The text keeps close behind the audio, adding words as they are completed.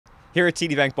Here at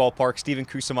TD Bank Ballpark, Steven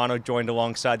Cusimano joined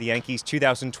alongside the Yankees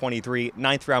 2023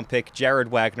 ninth-round pick Jared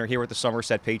Wegner here with the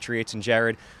Somerset Patriots. And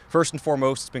Jared, first and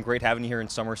foremost, it's been great having you here in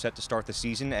Somerset to start the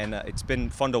season, and it's been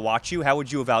fun to watch you. How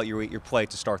would you evaluate your play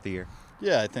to start the year?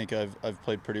 Yeah, I think I've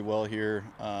played pretty well here.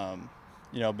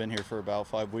 I've been here for about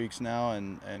 5 weeks now,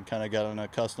 and kind of gotten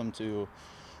accustomed to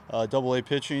Double-A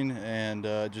pitching, and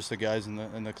just the guys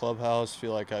in the clubhouse.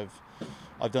 Feel like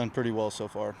I've done pretty well so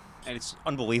far. And it's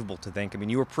unbelievable to think. I mean,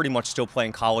 you were pretty much still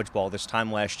playing college ball this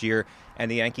time last year, and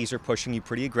the Yankees are pushing you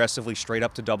pretty aggressively straight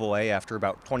up to Double-A after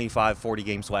about 25, 40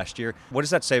 games last year. What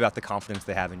does that say about the confidence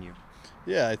they have in you?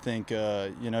 Yeah, I think,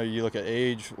 you look at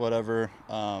age, whatever,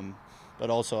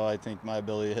 but also I think my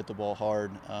ability to hit the ball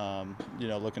hard,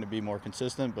 looking to be more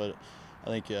consistent. But I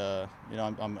think,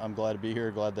 I'm glad to be here,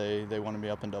 glad they wanted me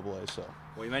up in Double-A. So.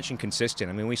 Well, you mentioned consistent.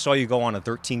 I mean, we saw you go on a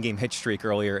 13-game hit streak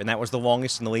earlier, and that was the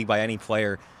longest in the league by any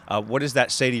player. What does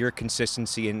that say to your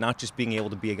consistency and not just being able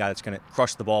to be a guy that's going to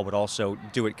crush the ball, but also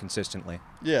do it consistently?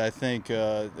 Yeah, I think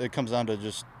it comes down to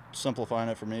just simplifying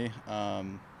it for me.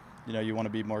 You want to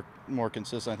be more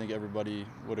consistent. I think everybody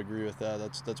would agree with that.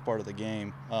 That's part of the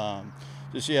game.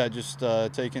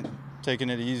 Taking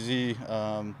it easy,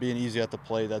 being easy at the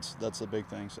plate. That's the big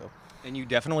thing. So. And you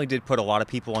definitely did put a lot of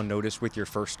people on notice with your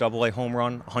first Double-A home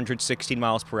run, 116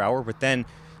 miles per hour, but then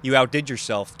you outdid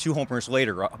yourself 2 homers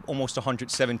later, almost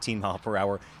 117 miles per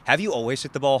hour. Have you always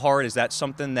hit the ball hard? Is that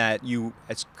something that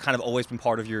it's kind of always been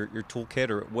part of your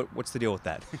toolkit, or what's the deal with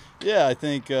that? Yeah, I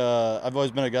think I've always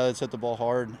been a guy that's hit the ball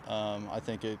hard. I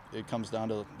think it comes down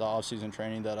to the off-season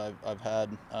training that I've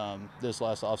had this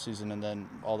last off-season, and then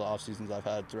all the off-seasons I've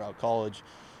had throughout college.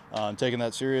 Taking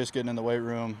that serious, getting in the weight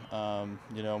room,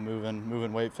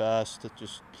 moving weight fast,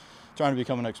 just trying to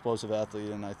become an explosive athlete,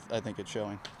 and I think it's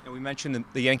showing. And we mentioned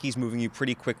the Yankees moving you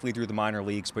pretty quickly through the minor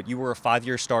leagues, but you were a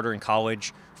 5-year starter in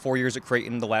college, 4 years at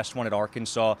Creighton, the last one at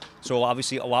Arkansas, so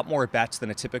obviously a lot more at-bats than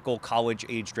a typical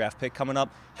college-age draft pick coming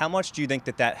up. How much do you think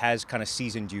that has kind of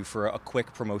seasoned you for a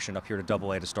quick promotion up here to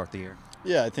Double-A to start the year?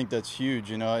 Yeah, I think that's huge.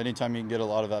 Anytime you can get a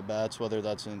lot of at-bats, whether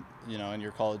that's in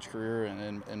your college career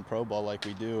and in pro ball like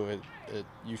we do,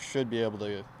 you should be able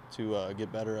to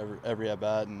get better every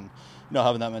at-bat, and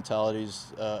having that mentality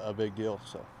is a big deal.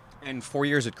 So. And 4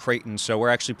 years at Creighton, so we're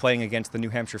actually playing against the New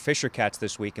Hampshire Fisher Cats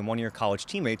this week, and one of your college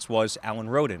teammates was Alan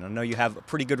Roden. I know you have a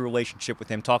pretty good relationship with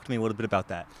him. Talk to me a little bit about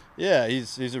that. Yeah,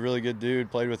 he's a really good dude.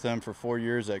 Played with him for 4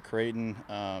 years at Creighton.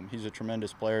 He's a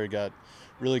tremendous player. He got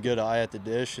really good eye at the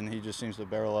dish, and he just seems to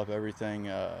barrel up everything.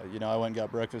 I went and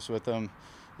got breakfast with him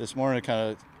this morning,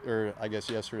 or I guess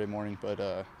yesterday morning,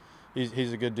 but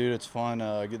he's a good dude. It's fun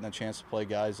getting the chance to play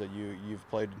guys that you've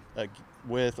played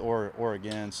with or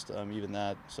against, even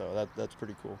that. So that's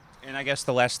pretty cool. And I guess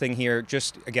the last thing here,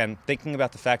 just again thinking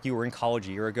about the fact you were in college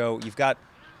a year ago, you've got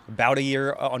about a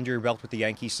year under your belt with the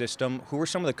Yankee system. Who are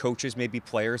some of the coaches, maybe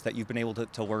players, that you've been able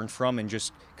to learn from and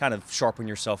just kind of sharpen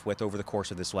yourself with over the course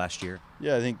of this last year?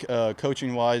 Yeah, I think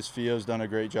coaching-wise, Fio's done a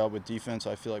great job with defense.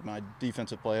 I feel like my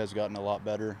defensive play has gotten a lot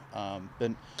better.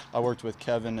 I worked with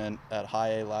Kevin at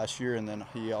High A last year, and then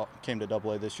he came to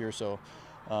Double-A this year. So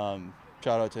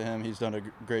shout out to him. He's done a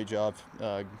great job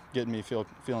getting me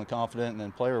feeling confident. And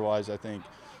then player-wise, I think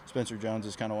Spencer Jones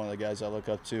is kind of one of the guys I look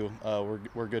up to.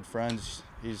 We're good friends.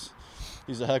 He's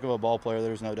a heck of a ball player.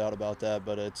 There's no doubt about that.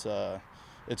 But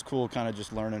it's cool kind of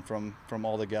just learning from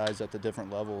all the guys at the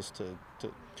different levels to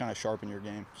kind of sharpen your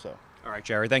game. So. All right,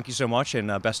 Jared, thank you so much,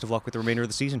 and best of luck with the remainder of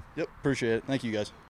the season. Yep, appreciate it. Thank you, guys.